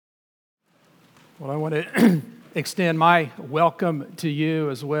Well, I want to extend my welcome to you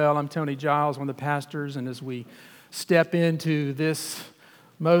as well. I'm Tony Giles, one of the pastors, and as we step into this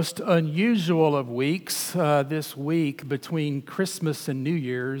most unusual of weeks, this week between Christmas and New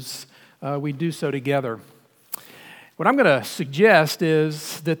Year's, we do so together. What I'm going to suggest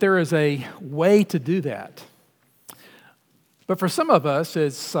is that there is a way to do that. But for some of us,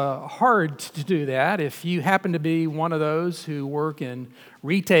 it's hard to do that. If you happen to be one of those who work in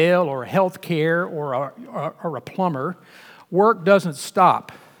retail or healthcare or a plumber, work doesn't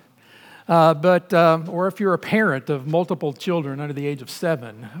stop. Or if you're a parent of multiple children under the age of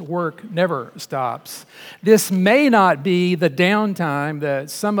 7, work never stops. This may not be the downtime that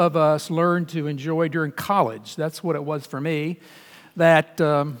some of us learned to enjoy during college. That's what it was for me. That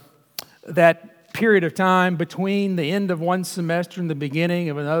period of time between the end of one semester and the beginning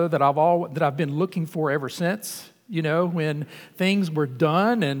of another that I've been looking for ever since. You know, when things were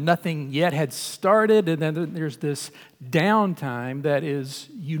done and nothing yet had started, and then there's this downtime that is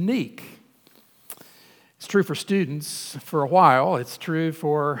unique. It's true for students for a while. It's true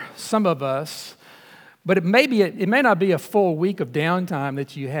for some of us. But it may not be a full week of downtime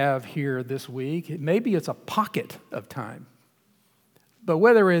that you have here this week. Maybe it's a pocket of time. But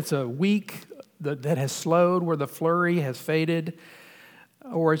whether it's a week that has slowed, where the flurry has faded,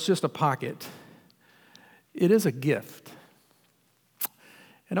 or it's just a pocket, it is a gift.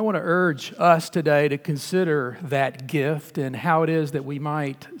 And I want to urge us today to consider that gift and how it is that we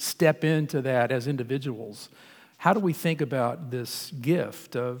might step into that as individuals. How do we think about this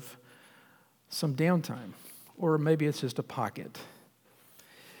gift of some downtime? Or maybe it's just a pocket.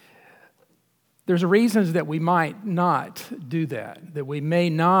 There's reasons that we might not do that we may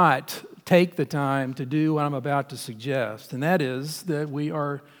not take the time to do what I'm about to suggest, and that is that we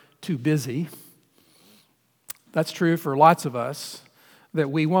are too busy. That's true for lots of us, that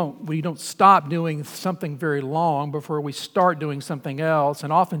we don't stop doing something very long before we start doing something else,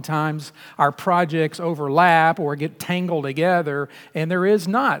 and oftentimes our projects overlap or get tangled together, and there is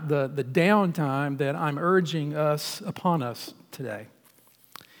not the downtime that I'm urging upon us today.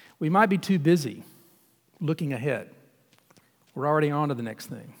 We might be too busy looking ahead. We're already on to the next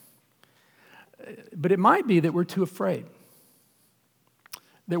thing. But it might be that we're too afraid,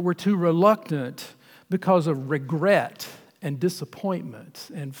 that we're too reluctant because of regret and disappointment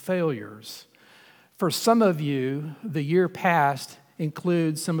and failures. For some of you, the year past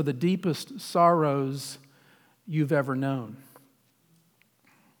includes some of the deepest sorrows you've ever known.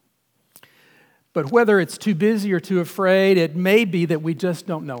 But whether it's too busy or too afraid, it may be that we just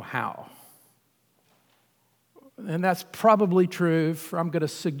don't know how. And that's probably true, I'm going to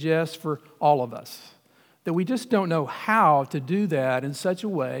suggest, for all of us. That we just don't know how to do that in such a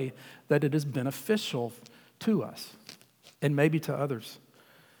way that it is beneficial to us and maybe to others.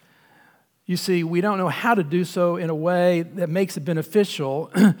 You see, we don't know how to do so in a way that makes it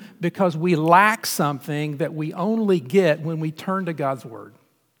beneficial because we lack something that we only get when we turn to God's Word.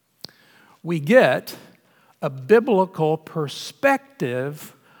 We get a biblical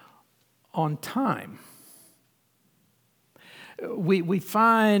perspective on time. We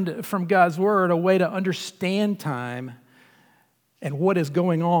find from God's Word a way to understand time and what is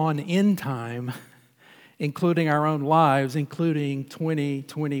going on in time, including our own lives, including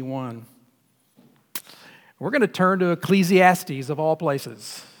 2021. We're going to turn to Ecclesiastes of all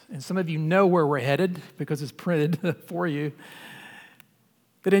places. And some of you know where we're headed because it's printed for you.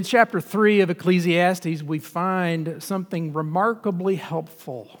 But in chapter 3 of Ecclesiastes, we find something remarkably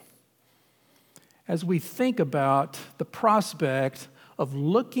helpful as we think about the prospect of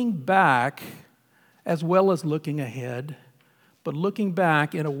looking back as well as looking ahead, but looking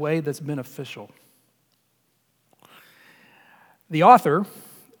back in a way that's beneficial. The author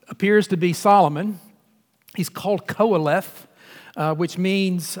appears to be Solomon. He's called Qoheleth, which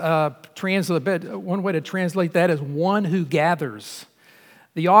means, one way to translate that is one who gathers.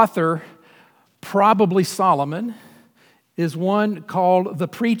 The author, probably Solomon, is one called the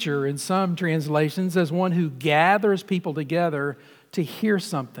preacher in some translations, as one who gathers people together to hear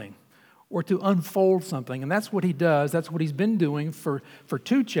something or to unfold something. And that's what he does. That's what he's been doing for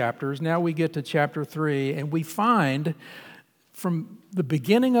 2 chapters. Now we get to chapter 3, and we find from the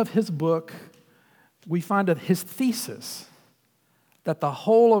beginning of his book, we find his thesis that the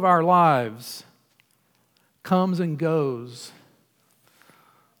whole of our lives comes and goes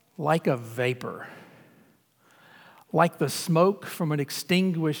like a vapor, like the smoke from an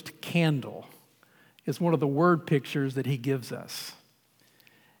extinguished candle is one of the word pictures that he gives us.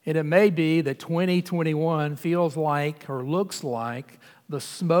 And it may be that 2021 feels like or looks like the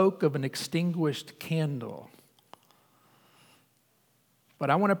smoke of an extinguished candle. But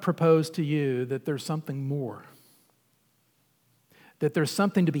I want to propose to you that there's something more, that there's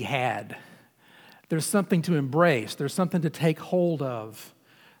something to be had, there's something to embrace, there's something to take hold of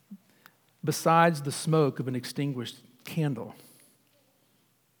besides the smoke of an extinguished candle.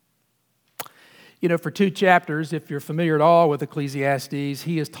 You know, for 2 chapters, if you're familiar at all with Ecclesiastes,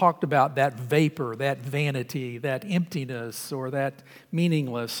 he has talked about that vapor, that vanity, that emptiness, or that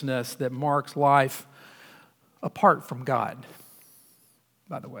meaninglessness that marks life apart from God,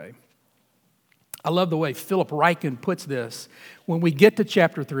 by the way. I love the way Philip Ryken puts this. When we get to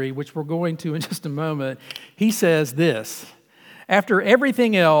chapter 3, which we're going to in just a moment, he says this: after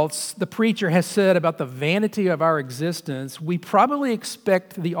everything else the preacher has said about the vanity of our existence, we probably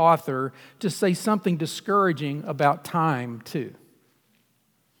expect the author to say something discouraging about time, too.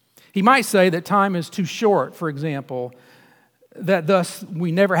 He might say that time is too short, for example, that thus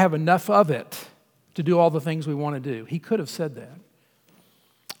we never have enough of it to do all the things we want to do. He could have said that.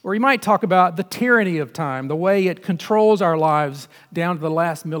 Or he might talk about the tyranny of time, the way it controls our lives down to the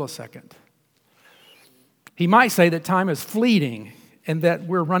last millisecond. He might say that time is fleeting and that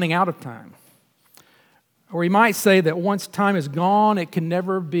we're running out of time. Or he might say that once time is gone, it can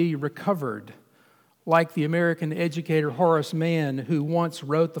never be recovered, like the American educator Horace Mann, who once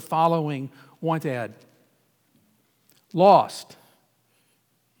wrote the following want ad: lost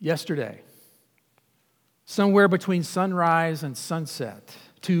yesterday, somewhere between sunrise and sunset,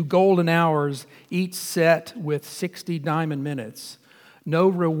 2 golden hours, each set with 60 diamond minutes. No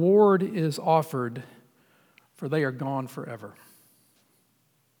reward is offered, for they are gone forever.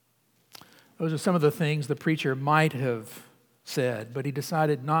 Those are some of the things the preacher might have said, but he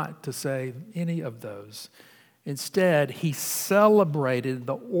decided not to say any of those. Instead, he celebrated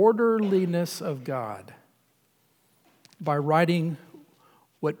the orderliness of God by writing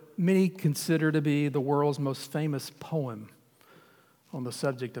what many consider to be the world's most famous poem on the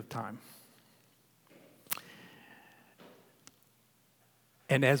subject of time.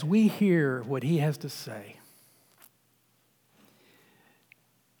 And as we hear what he has to say,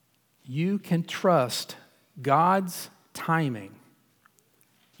 you can trust God's timing.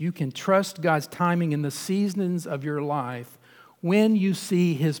 You can trust God's timing in the seasons of your life when you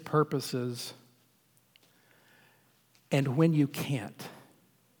see his purposes and when you can't,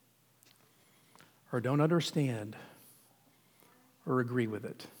 or don't understand, or agree with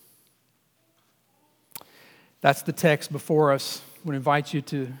it. That's the text before us. I would invite you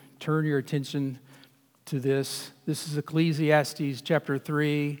to turn your attention to this. This is Ecclesiastes chapter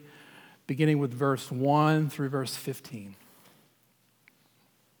 3, beginning with verse 1 through verse 15.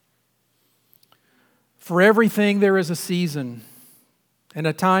 For everything there is a season, and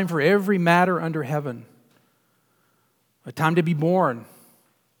a time for every matter under heaven, a time to be born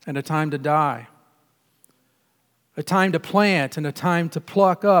and a time to die, a time to plant and a time to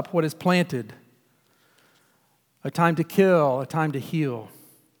pluck up what is planted, a time to kill, a time to heal,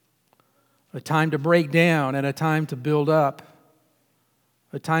 a time to break down and a time to build up,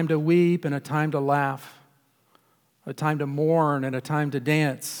 a time to weep and a time to laugh, a time to mourn and a time to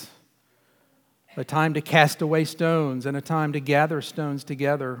dance, a time to cast away stones and a time to gather stones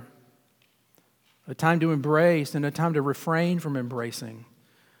together, a time to embrace and a time to refrain from embracing,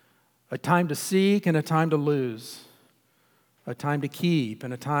 a time to seek and a time to lose, a time to keep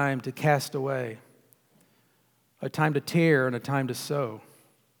and a time to cast away, a time to tear and a time to sow,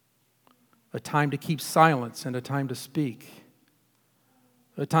 a time to keep silence and a time to speak,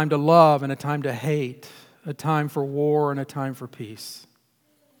 a time to love and a time to hate, a time for war and a time for peace.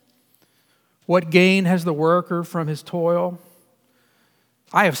 What gain has the worker from his toil?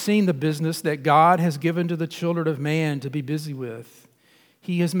 I have seen the business that God has given to the children of man to be busy with.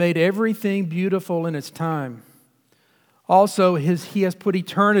 He has made everything beautiful in its time. Also, he has put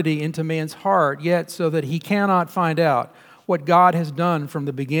eternity into man's heart, yet so that he cannot find out what God has done from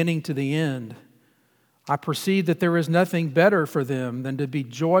the beginning to the end. I perceive that there is nothing better for them than to be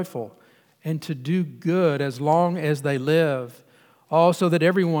joyful and to do good as long as they live. Also, that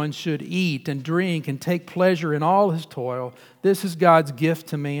everyone should eat and drink and take pleasure in all his toil. This is God's gift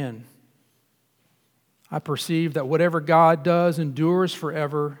to man. I perceive that whatever God does endures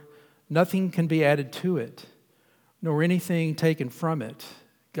forever. Nothing can be added to it, nor anything taken from it.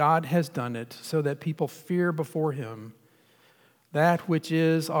 God has done it so that people fear before him. That which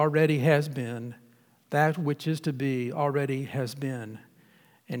is already has been. That which is to be already has been.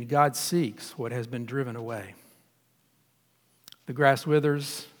 And God seeks what has been driven away. The grass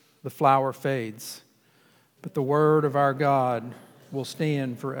withers, the flower fades, but the word of our God will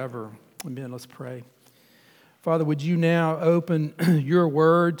stand forever. Amen. Let's pray. Father, would you now open your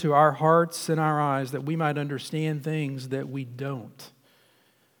word to our hearts and our eyes that we might understand things that we don't?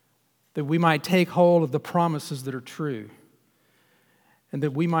 that we might take hold of the promises that are true, and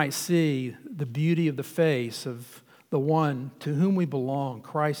that we might see the beauty of the face of the one to whom we belong,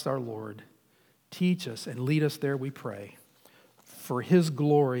 Christ our Lord. Teach us and lead us there, we pray, for his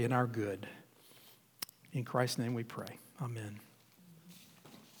glory and our good. In Christ's name we pray. Amen.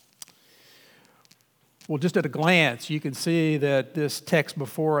 Well, just at a glance, you can see that this text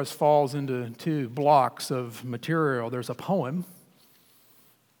before us falls into two blocks of material. There's a poem,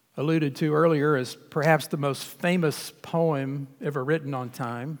 alluded to earlier as perhaps the most famous poem ever written on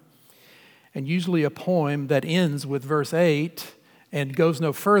time, and usually a poem that ends with verse 8 and goes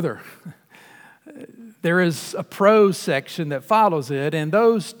no further. There is a prose section that follows it, and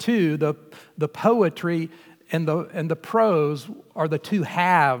those two, the poetry and the prose, are the two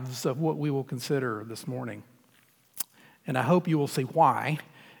halves of what we will consider this morning. And I hope you will see why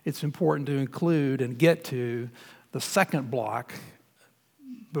it's important to include and get to the second block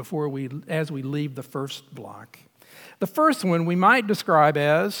as we leave the first block. The first one we might describe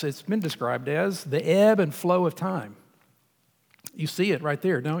as, it's been described as, the ebb and flow of time. You see it right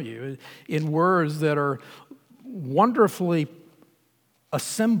there, don't you? In words that are wonderfully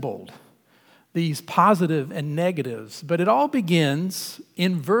assembled, these positive and negatives. But it all begins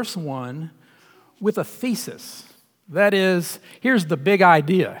in verse 1 with a thesis. That is, here's the big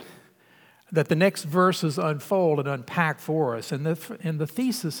idea that the next verses unfold and unpack for us. And the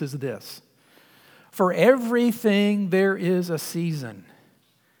thesis is this: for everything there is a season,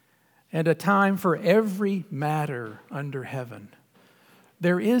 and a time for every matter under heaven.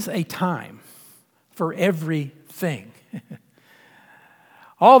 There is a time for everything.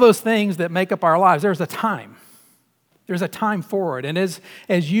 All those things that make up our lives, there's a time. There's a time for it. And as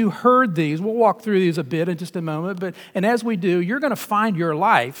you heard these, we'll walk through these a bit in just a moment, and as we do, you're going to find your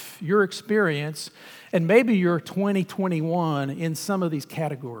life, your experience, and maybe your 2021 in some of these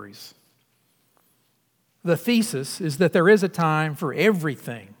categories. The thesis is that there is a time for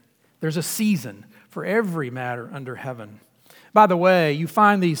everything. There's a season for every matter under heaven. By the way, you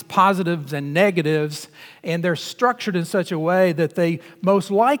find these positives and negatives, and they're structured in such a way that they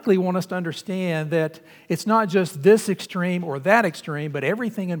most likely want us to understand that it's not just this extreme or that extreme, but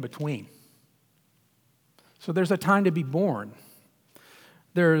everything in between. So there's a time to be born.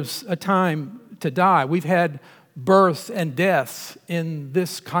 There's a time to die. We've had births and deaths in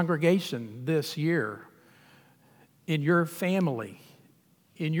this congregation this year. In your family,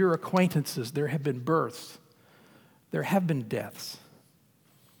 in your acquaintances, there have been births. There have been deaths.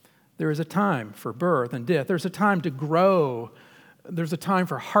 There is a time for birth and death. There's a time to grow. There's a time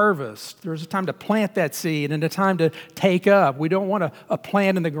for harvest. There's a time to plant that seed and a time to take up. We don't want a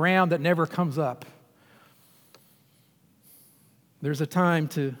plant in the ground that never comes up. There's a time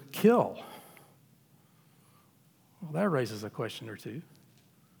to kill. Well, that raises a question or two.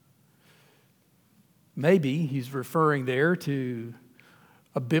 Maybe he's referring there to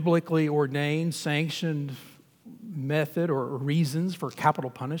a biblically ordained, sanctioned method or reasons for capital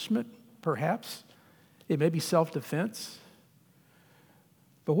punishment, perhaps. It may be self-defense.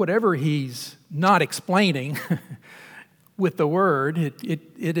 But whatever he's not explaining with the word,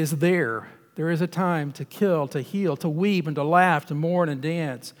 it is there. There is a time to kill, to heal, to weep, and to laugh, to mourn and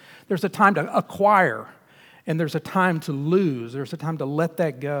dance. There's a time to acquire, and there's a time to lose. There's a time to let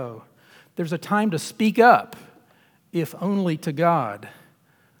that go. There's a time to speak up, if only to God,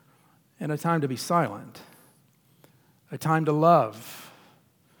 and a time to be silent. A time to love,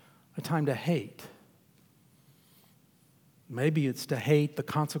 a time to hate. Maybe it's to hate the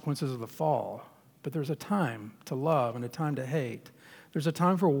consequences of the fall, but there's a time to love and a time to hate. There's a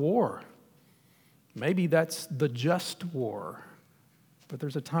time for war. Maybe that's the just war, but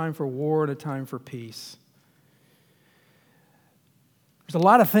there's a time for war and a time for peace. There's a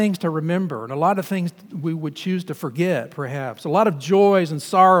lot of things to remember and a lot of things we would choose to forget, perhaps. A lot of joys and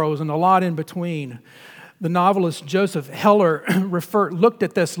sorrows and a lot in between. The novelist Joseph Heller looked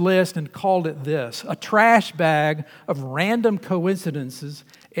at this list and called it this: a trash bag of random coincidences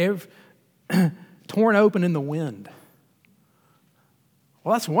torn open in the wind.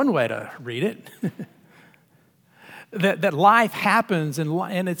 Well, that's one way to read it. that life happens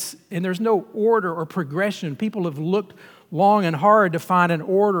and there's no order or progression. People have looked long and hard to find an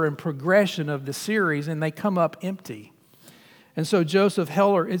order and progression of the series, and they come up empty. And so Joseph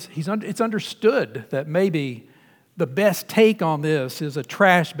Heller, it's understood that maybe the best take on this is a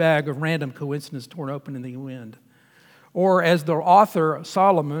trash bag of random coincidence torn open in the wind. Or as the author,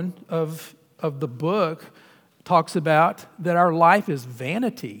 Solomon, of the book talks about, that our life is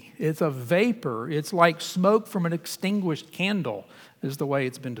vanity. It's a vapor. It's like smoke from an extinguished candle, is the way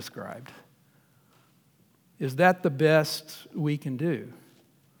it's been described. Is that the best we can do?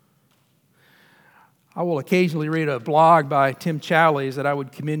 I will occasionally read a blog by Tim Challies that I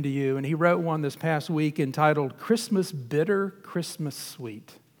would commend to you, and he wrote one this past week entitled Christmas Bitter, Christmas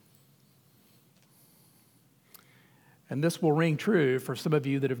Sweet. And this will ring true for some of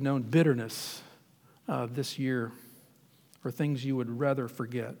you that have known bitterness this year, or things you would rather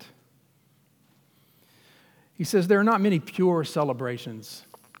forget. He says, there are not many pure celebrations.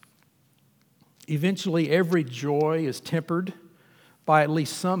 Eventually, every joy is tempered by at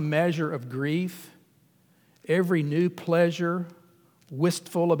least some measure of grief. Every new pleasure,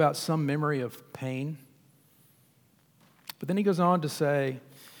 wistful about some memory of pain. But then he goes on to say,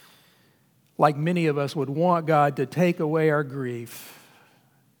 like many of us would want God to take away our grief,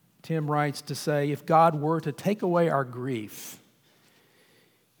 Tim writes to say, if God were to take away our grief,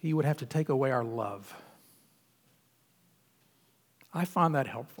 He would have to take away our love. I find that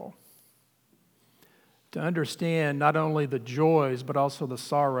helpful. To understand not only the joys, but also the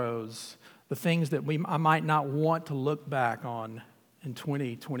sorrows, the things that I might not want to look back on in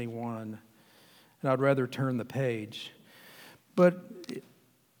 2021, and I'd rather turn the page. But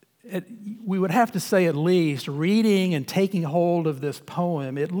we would have to say at least, reading and taking hold of this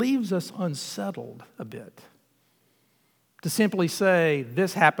poem, it leaves us unsettled a bit. To simply say,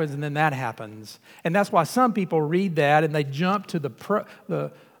 this happens and then that happens. And that's why some people read that and they jump to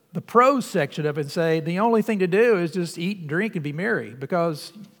the prose section of it and say, the only thing to do is just eat and drink and be merry,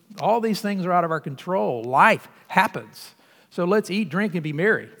 because all these things are out of our control. Life happens. So let's eat, drink, and be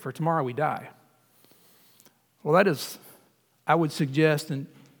merry, for tomorrow we die. Well, that is, I would suggest, an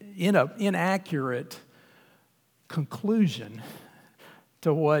inaccurate conclusion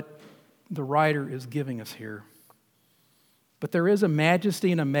to what the writer is giving us here. But there is a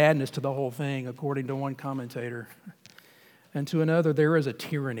majesty and a madness to the whole thing, according to one commentator. And to another, there is a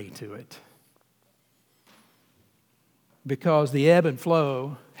tyranny to it. Because the ebb and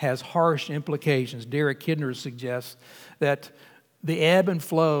flow has harsh implications. Derek Kidner suggests that the ebb and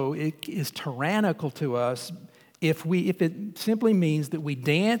flow is tyrannical to us if it simply means that we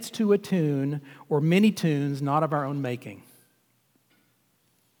dance to a tune or many tunes not of our own making.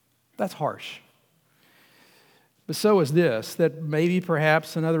 That's harsh. But so is this, that maybe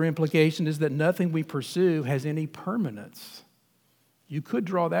perhaps another implication is that nothing we pursue has any permanence. You could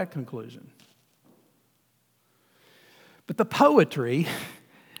draw that conclusion. But the poetry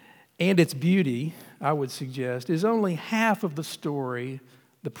and its beauty, I would suggest, is only half of the story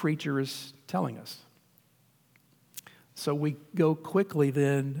the preacher is telling us. So we go quickly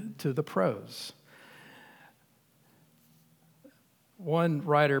then to the prose. One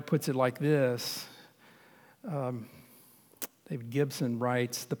writer puts it like this. David Gibson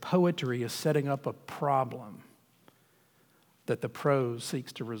writes, the poetry is setting up a problem that the prose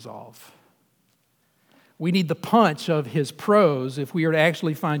seeks to resolve. We need the punch of his prose if we are to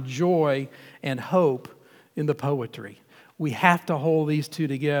actually find joy and hope in the poetry. We have to hold these two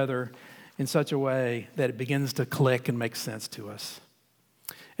together in such a way that it begins to click and make sense to us.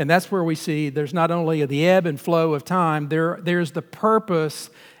 And that's where we see there's not only the ebb and flow of time, there's the purpose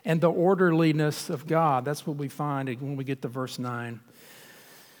and the orderliness of God. That's what we find when we get to verse 9.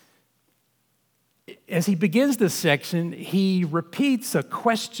 As he begins this section, he repeats a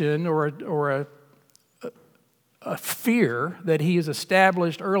question or a fear that he has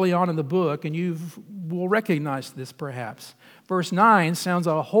established early on in the book, and you will recognize this perhaps. Verse 9 sounds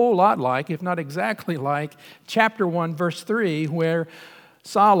a whole lot like, if not exactly like, chapter 1, verse 3, where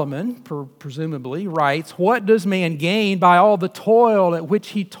Solomon, presumably, writes, what does man gain by all the toil at which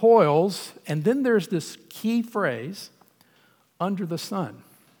he toils? And then there's this key phrase, under the sun.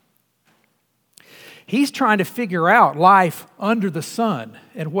 He's trying to figure out life under the sun.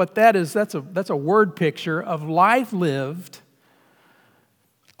 And what that is, that's a word picture of life lived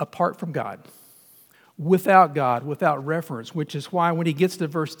apart from God, without reference, which is why when he gets to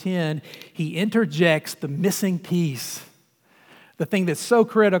verse 10, he interjects the missing piece. The thing that's so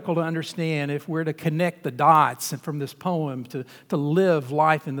critical to understand if we're to connect the dots from this poem to live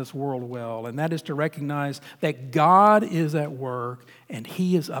life in this world well, and that is to recognize that God is at work and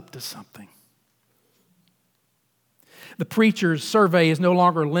He is up to something. The preacher's survey is no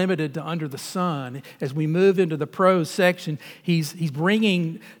longer limited to under the sun. As we move into the prose section, he's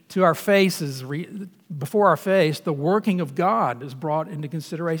bringing to our faces, before our face, the working of God is brought into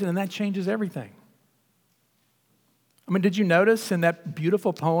consideration, and that changes everything. I mean, did you notice in that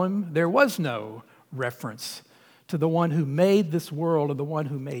beautiful poem, there was no reference to the one who made this world and the one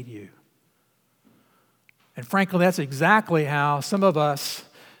who made you? And frankly, that's exactly how some of us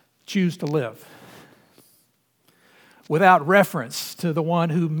choose to live. Without reference to the one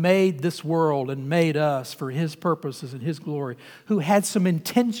who made this world and made us for His purposes and His glory, who had some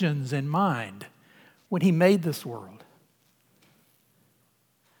intentions in mind when he made this world.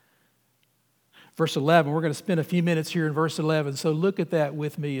 Verse 11, we're going to spend a few minutes here in verse 11, so look at that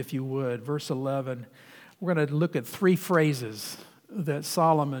with me if you would. Verse 11, we're going to look at three phrases that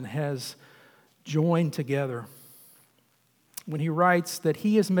Solomon has joined together when he writes that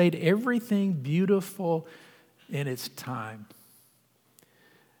he has made everything beautiful in its time.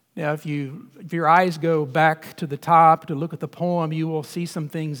 Now, if your eyes go back to the top to look at the poem, you will see some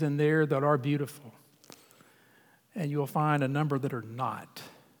things in there that are beautiful. And you will find a number that are not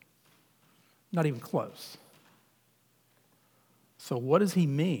even close. So what does he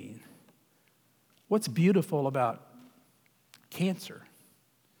mean? What's beautiful about cancer?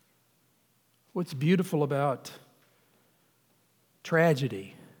 What's beautiful about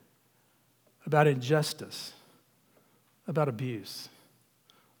tragedy, about injustice, about abuse,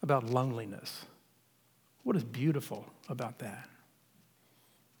 about loneliness? What is beautiful about that?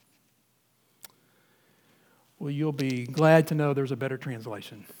 Well, you'll be glad to know there's a better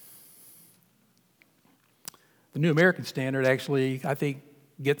translation. The New American Standard actually, I think,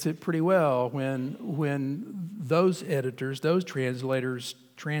 gets it pretty well when those editors, those translators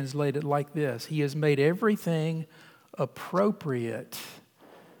translate it like this: He has made everything appropriate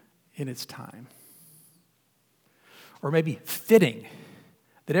in its time. Or maybe fitting,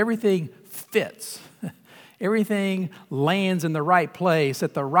 that everything fits. Everything lands in the right place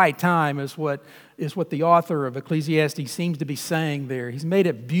at the right time is what the author of Ecclesiastes seems to be saying there. He's made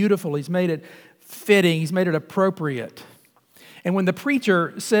it beautiful. He's made it fitting. He's made it appropriate. And when the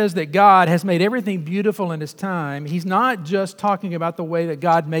preacher says that God has made everything beautiful in his time, he's not just talking about the way that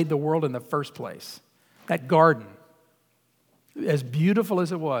God made the world in the first place. That garden, as beautiful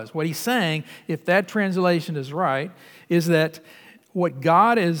as it was. What he's saying, if that translation is right, is that what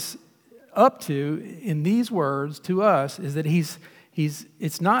God is up to in these words to us is that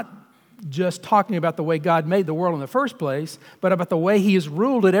it's not just talking about the way God made the world in the first place, but about the way he has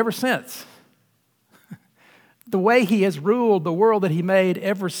ruled it ever since. The way he has ruled the world that he made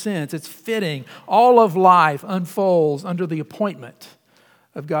ever since. It's fitting. All of life unfolds under the appointment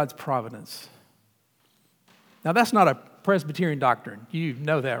of God's providence. Now, that's not a Presbyterian doctrine. You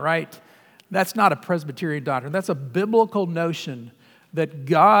know that, right? That's not a Presbyterian doctrine. That's a biblical notion that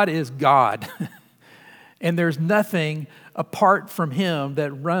God is God. And there's nothing apart from him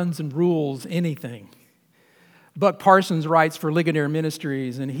that runs and rules anything. Buck Parsons writes for Ligonier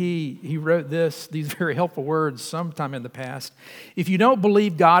Ministries, and he wrote these very helpful words sometime in the past. If you don't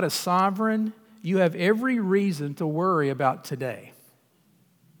believe God is sovereign, you have every reason to worry about today.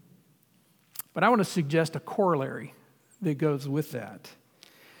 But I want to suggest a corollary that goes with that.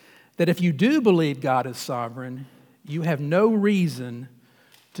 That if you do believe God is sovereign, you have no reason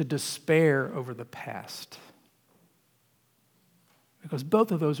to despair over the past. Because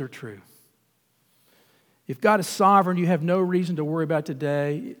both of those are true. If God is sovereign, you have no reason to worry about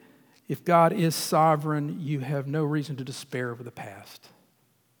today. If God is sovereign, you have no reason to despair over the past.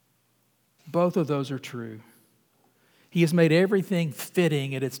 Both of those are true. He has made everything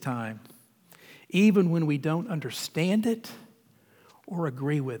fitting at its time, even when we don't understand it or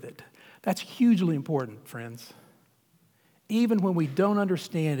agree with it. That's hugely important, friends. Even when we don't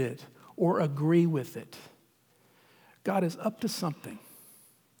understand it or agree with it, God is up to something.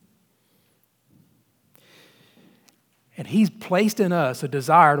 And he's placed in us a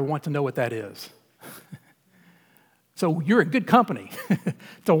desire to want to know what that is. So you're in good company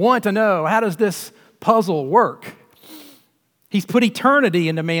to want to know, how does this puzzle work? He's put eternity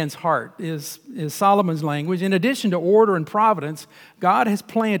into man's heart, is Solomon's language. In addition to order and providence, God has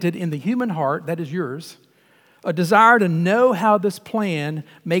planted in the human heart, that is yours, a desire to know how this plan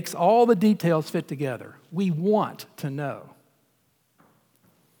makes all the details fit together. We want to know.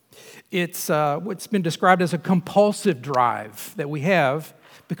 It's what's been described as a compulsive drive that we have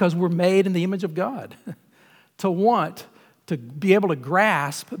because we're made in the image of God. To want to be able to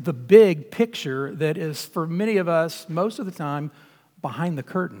grasp the big picture that is, for many of us, most of the time, behind the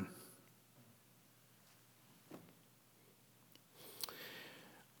curtain.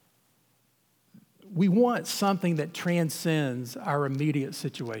 We want something that transcends our immediate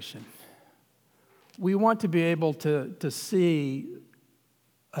situation. We want to be able to see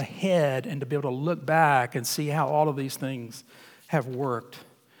ahead and to be able to look back and see how all of these things have worked.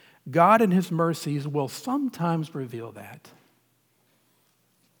 God in his mercies will sometimes reveal that.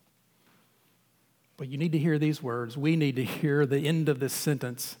 But you need to hear these words. We need to hear the end of this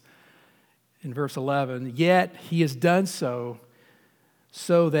sentence in verse 11. Yet he has done so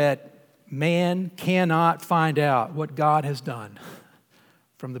that man cannot find out what God has done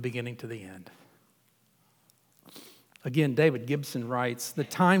from the beginning to the end. Again, David Gibson writes, "The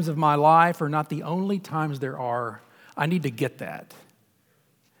times of my life are not the only times there are. I need to get that."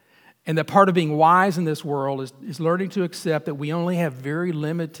 And that part of being wise in this world is learning to accept that we only have very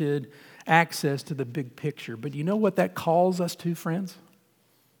limited access to the big picture. But you know what that calls us to, friends?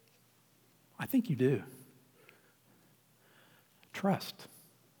 I think you do. Trust.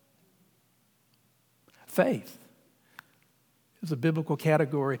 Faith is a biblical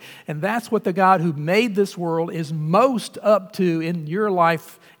category. And that's what the God who made this world is most up to in your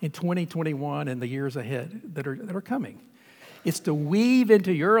life in 2021 and the years ahead that are coming. It's to weave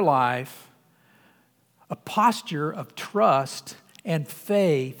into your life a posture of trust and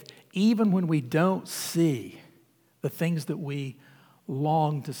faith even when we don't see the things that we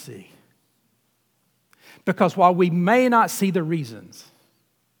long to see. Because while we may not see the reasons,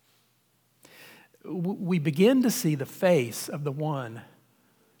 we begin to see the face of the one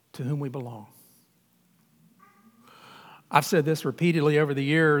to whom we belong. I've said this repeatedly over the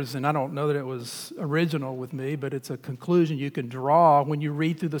years, and I don't know that it was original with me, but it's a conclusion you can draw when you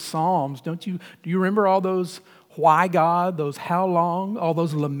read through the Psalms. Do you remember all those why God, those how long, all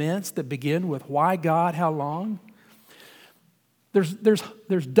those laments that begin with why God, how long?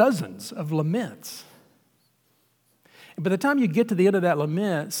 There's dozens of laments. By the time you get to the end of that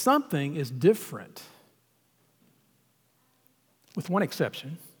lament, something is different. With one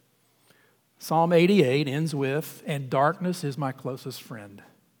exception. Psalm 88 ends with, "And darkness is my closest friend."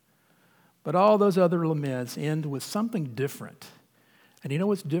 But all those other laments end with something different. And you know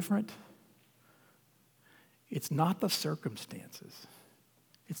what's different? It's not the circumstances.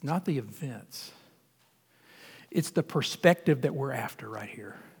 It's not the events. It's the perspective that we're after right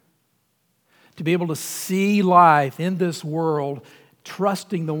here. To be able to see life in this world,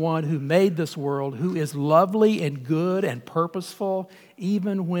 trusting the one who made this world, who is lovely and good and purposeful,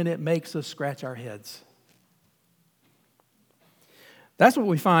 even when it makes us scratch our heads. That's what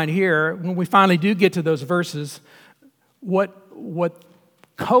we find here when we finally do get to those verses. What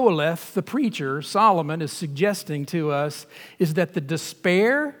Qoheleth, the preacher, Solomon, is suggesting to us is that the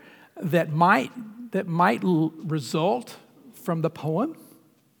despair that might result from the poem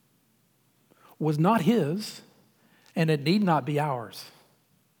was not his, and it need not be ours.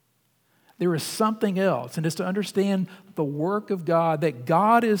 There is something else, and it's to understand the work of God, that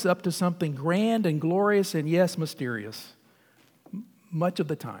God is up to something grand and glorious and, yes, mysterious, much of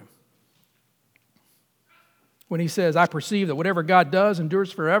the time. When he says, "I perceive that whatever God does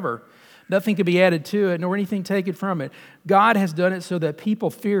endures forever, nothing can be added to it, nor anything taken from it. God has done it so that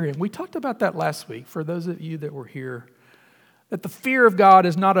people fear him." We talked about that last week, for those of you that were here, that the fear of God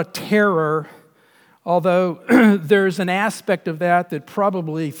is not a terror, although there's an aspect of that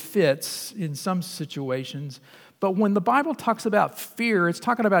probably fits in some situations. But when the Bible talks about fear, it's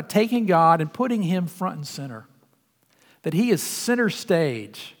talking about taking God and putting him front and center. That he is center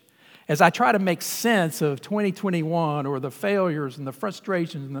stage. As I try to make sense of 2021 or the failures and the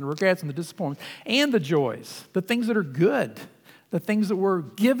frustrations and the regrets and the disappointments and the joys, the things that are good, the things that were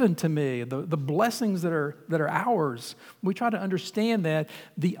given to me, the blessings that are ours. We try to understand that.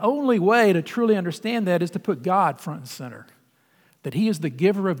 The only way to truly understand that is to put God front and center. That he is the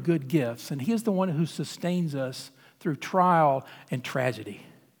giver of good gifts, and he is the one who sustains us through trial and tragedy.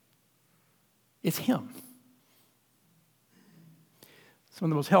 It's him. Some of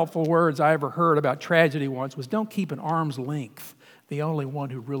the most helpful words I ever heard about tragedy once was, "Don't keep an arm's length the only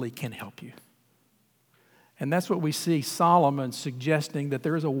one who really can help you." And that's what we see Solomon suggesting, that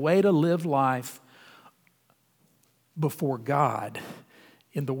there is a way to live life before God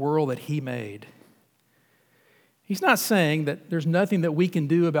in the world that he made. He's not saying that there's nothing that we can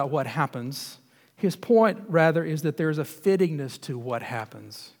do about what happens. His point, rather, is that there's a fittingness to what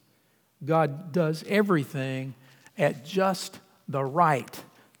happens. God does everything at just the right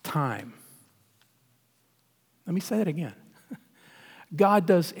time. Let me say that again. God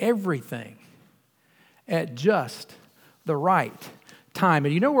does everything at just the right time.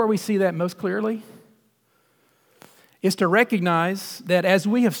 And you know where we see that most clearly? Is to recognize that as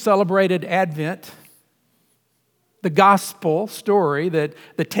we have celebrated Advent, the gospel story that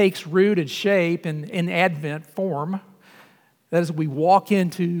takes root and shape in Advent form, that as we walk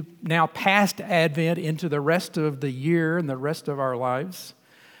into now past Advent into the rest of the year and the rest of our lives,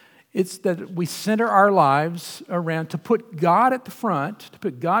 it's that we center our lives around, to put God at the front, to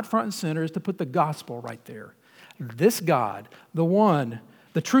put God front and center is to put the gospel right there. This God, the one,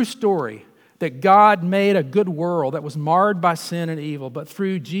 the true story, that God made a good world that was marred by sin and evil, but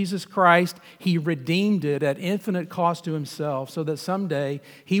through Jesus Christ, He redeemed it at infinite cost to Himself so that someday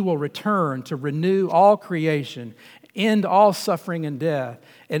He will return to renew all creation, end all suffering and death,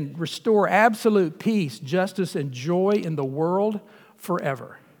 and restore absolute peace, justice, and joy in the world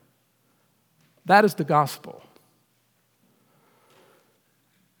forever. That is the gospel.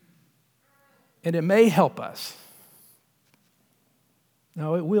 And it may help us.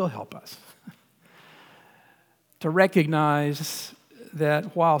 No, it will help us to recognize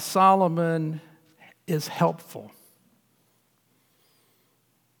that while Solomon is helpful,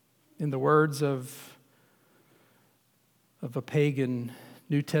 in the words of a pagan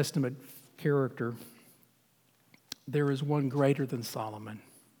New Testament character, there is one greater than Solomon.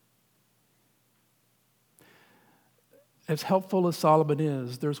 As helpful as Solomon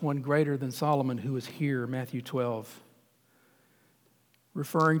is, there's one greater than Solomon who is here, Matthew 12,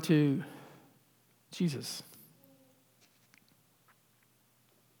 referring to Jesus.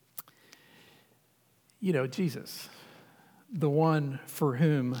 You know, Jesus, the one for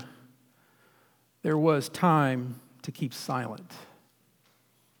whom there was time to keep silent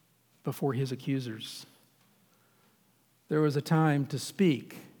before his accusers. There was a time to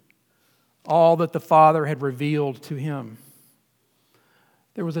speak all that the Father had revealed to him.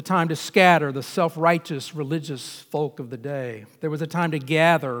 There was a time to scatter the self-righteous religious folk of the day. There was a time to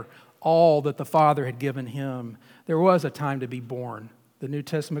gather all that the Father had given him. There was a time to be born. The New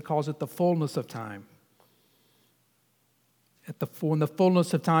Testament calls it the fullness of time. When the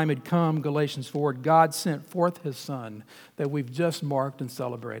fullness of time had come, Galatians 4, God sent forth His Son that we've just marked and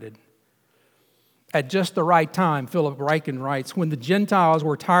celebrated. At just the right time, Philip Ryken writes, when the Gentiles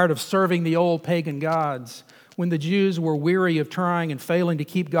were tired of serving the old pagan gods, when the Jews were weary of trying and failing to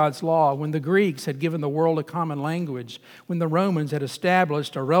keep God's law, when the Greeks had given the world a common language, when the Romans had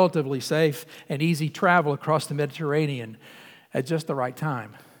established a relatively safe and easy travel across the Mediterranean, at just the right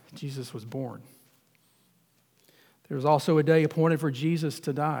time, Jesus was born. There was also a day appointed for Jesus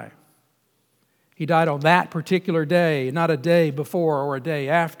to die. He died on that particular day, not a day before or a day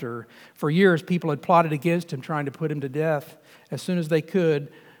after. For years, people had plotted against him, trying to put him to death as soon as they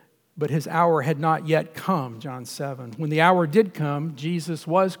could, but his hour had not yet come, John 7. When the hour did come, Jesus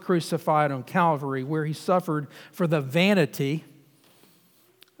was crucified on Calvary, where He suffered for the vanity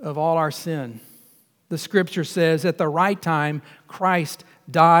of all our sin. The Scripture says, at the right time, Christ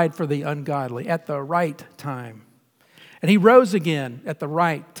died for the ungodly, at the right time. And He rose again at the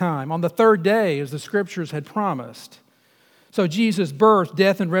right time, on the third day, as the Scriptures had promised. So Jesus' birth,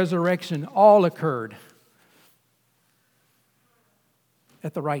 death, and resurrection all occurred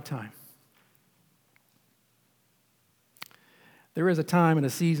at the right time. There is a time and a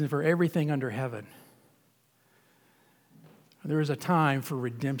season for everything under heaven. There is a time for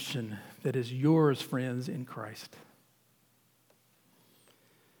redemption that is yours, friends, in Christ.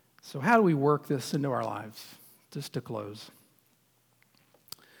 So how do we work this into our lives? Just to close,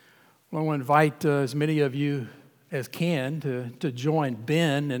 well, I want to invite as many of you as can to join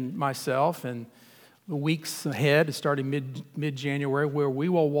Ben and myself in the weeks ahead, starting mid-January, where we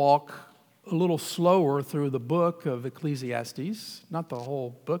will walk a little slower through the book of Ecclesiastes. Not the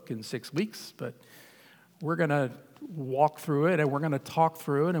whole book in 6 weeks, but we're going to walk through it and we're going to talk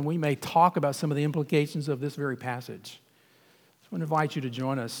through it, and we may talk about some of the implications of this very passage. I want to invite you to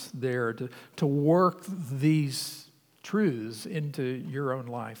join us there to work these truths into your own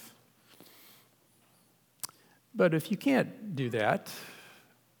life. But if you can't do that,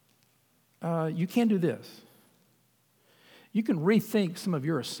 you can do this. You can rethink some of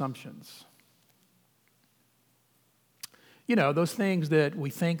your assumptions. You know, those things that we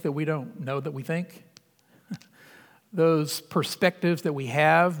think that we don't know that we think. Those perspectives that we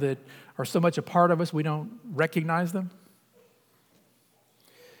have that are so much a part of us we don't recognize them.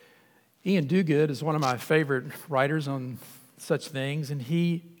 Ian Duguid is one of my favorite writers on such things, and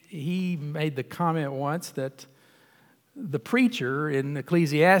he made the comment once that the preacher in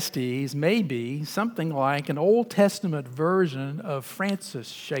Ecclesiastes may be something like an Old Testament version of Francis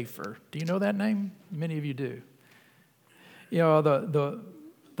Schaeffer. Do you know that name? Many of you do. You know, the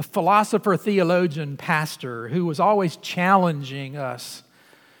philosopher, theologian, pastor who was always challenging us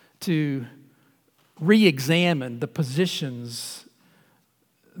to re-examine the positions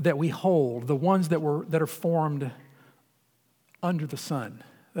that we hold, the ones that are formed under the sun,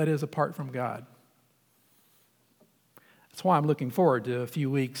 that is, apart from God. That's why I'm looking forward to a few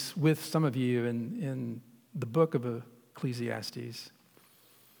weeks with some of you in the book of Ecclesiastes.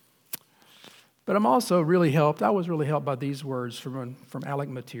 But I was really helped by these words from Alec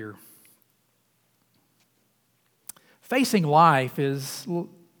Motyer. Facing life is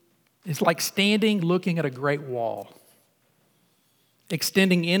It's like standing looking at a great wall,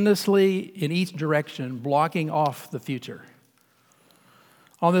 extending endlessly in each direction, blocking off the future.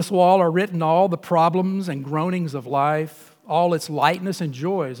 On this wall are written all the problems and groanings of life, all its lightness and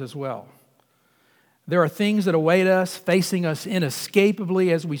joys as well. There are things that await us, facing us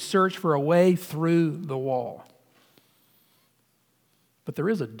inescapably as we search for a way through the wall. But there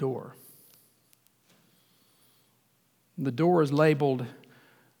is a door. The door is labeled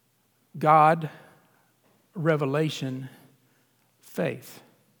God, Revelation, Faith.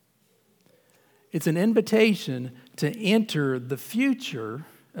 It's an invitation to enter the future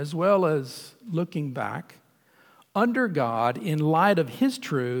as well as looking back under God in light of His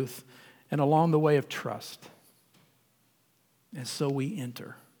truth and along the way of trust. And so we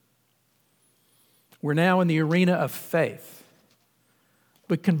enter. We're now in the arena of faith.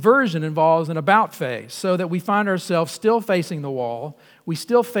 But conversion involves an about phase so that we find ourselves still facing the wall. We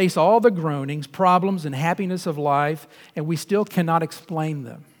still face all the groanings, problems, and happiness of life, and we still cannot explain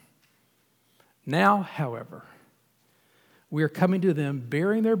them. Now, however, we are coming to them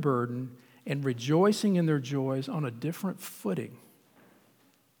bearing their burden and rejoicing in their joys on a different footing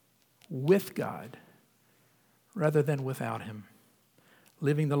with God rather than without Him,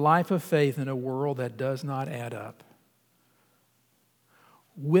 living the life of faith in a world that does not add up.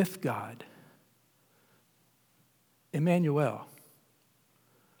 With God, Emmanuel,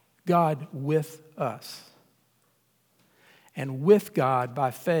 God with us. And with God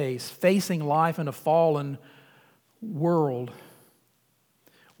by faith, facing life in a fallen world,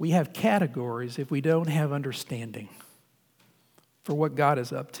 we have categories if we don't have understanding for what God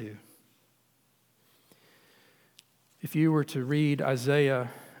is up to. If you were to read Isaiah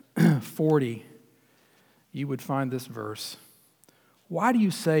 40, you would find this verse. Why do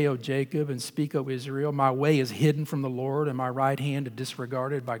you say, O Jacob, and speak, O Israel, my way is hidden from the Lord and my right hand is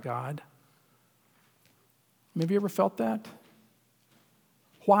disregarded by God? Have you ever felt that?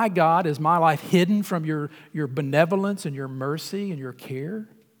 Why, God, is my life hidden from your benevolence and your mercy and your care?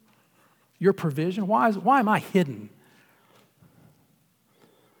 Your provision? Why am I hidden?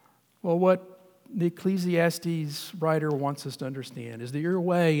 Well, what the Ecclesiastes writer wants us to understand is that your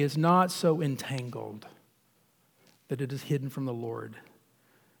way is not so entangled that it is hidden from the Lord,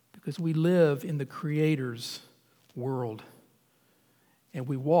 because we live in the Creator's world and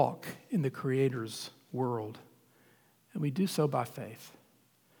we walk in the Creator's world, and we do so by faith,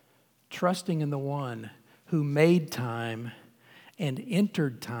 trusting in the one who made time and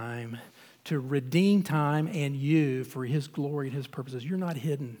entered time to redeem time and you for His glory and His purposes. You're not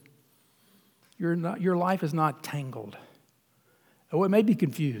hidden. Your life is not tangled. Oh, it may be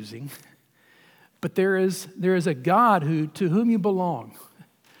confusing, but there is a God to whom you belong,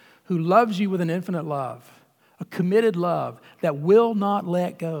 who loves you with an infinite love, a committed love that will not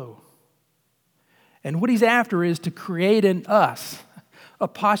let go. And what He's after is to create in us a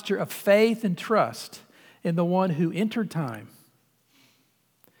posture of faith and trust in the one who entered time,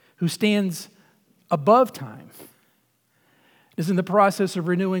 who stands above time, is in the process of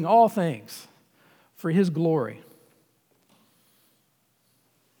renewing all things for His glory.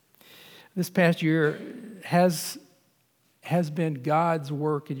 This past year has been God's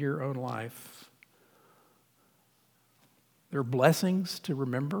work in your own life. There are blessings to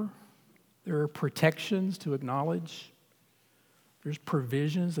remember. There are protections to acknowledge. There's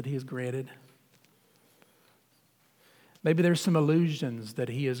provisions that He has granted. Maybe there's some illusions that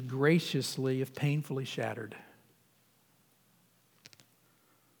He has graciously, if painfully, shattered.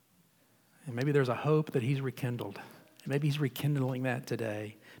 And maybe there's a hope that He's rekindled. And maybe He's rekindling that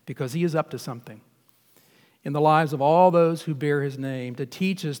today because He is up to something in the lives of all those who bear His name to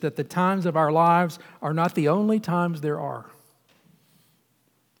teach us that the times of our lives are not the only times there are.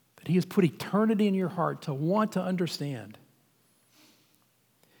 That He has put eternity in your heart to want to understand.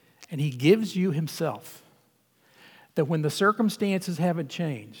 And He gives you Himself. That when the circumstances haven't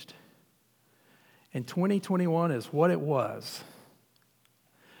changed, and 2021 is what it was,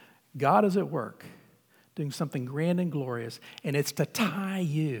 God is at work doing something grand and glorious, and it's to tie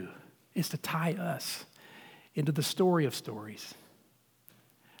you, it's to tie us into the story of stories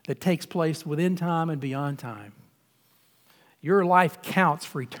that takes place within time and beyond time. Your life counts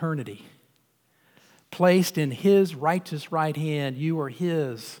for eternity. Placed in His righteous right hand, you are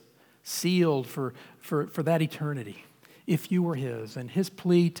His, sealed for that eternity, if you were His. And His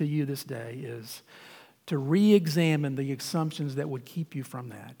plea to you this day is to re-examine the assumptions that would keep you from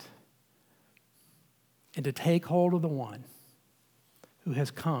that, and to take hold of the one who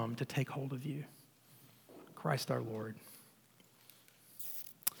has come to take hold of you, Christ our Lord.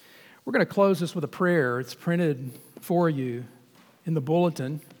 We're going to close this with a prayer. It's printed for you in the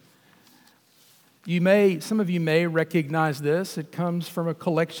bulletin. Some of you may recognize this. It comes from a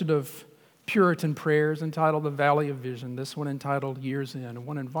collection of Puritan prayers entitled The Valley of Vision, this one entitled Years In. I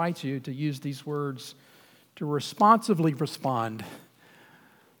want to invite you to use these words to responsively respond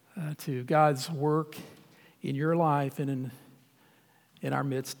to God's work in your life and in our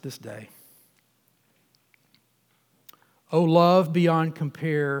midst this day. O love beyond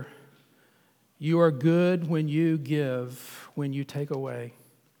compare, you are good when you give, when you take away.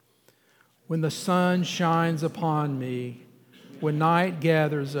 When the sun shines upon me, when night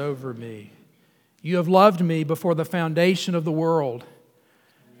gathers over me, you have loved me before the foundation of the world,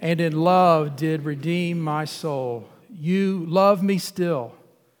 and in love did redeem my soul. You love me still,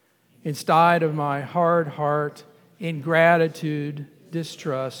 in spite of my hard heart, ingratitude,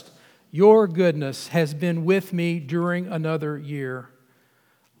 distrust. Your goodness has been with me during another year,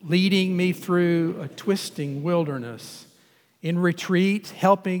 leading me through a twisting wilderness, in retreat,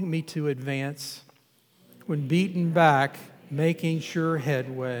 helping me to advance, when beaten back, making sure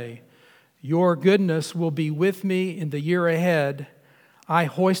headway. Your goodness will be with me in the year ahead. I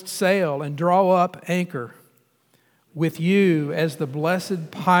hoist sail and draw up anchor with you as the blessed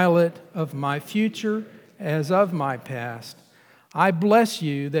pilot of my future as of my past. I bless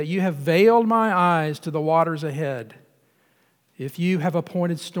you that you have veiled my eyes to the waters ahead. If you have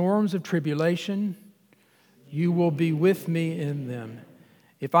appointed storms of tribulation, you will be with me in them.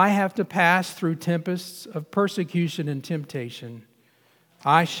 If I have to pass through tempests of persecution and temptation,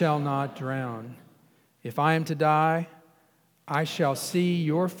 I shall not drown. If I am to die, I shall see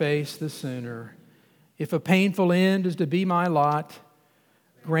your face the sooner. If a painful end is to be my lot,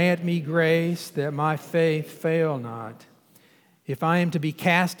 grant me grace that my faith fail not. If I am to be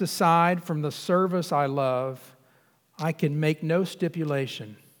cast aside from the service I love, I can make no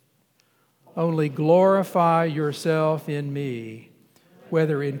stipulation. Only glorify yourself in me,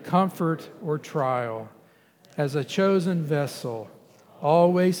 whether in comfort or trial, as a chosen vessel,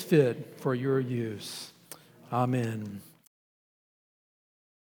 always fit for your use. Amen.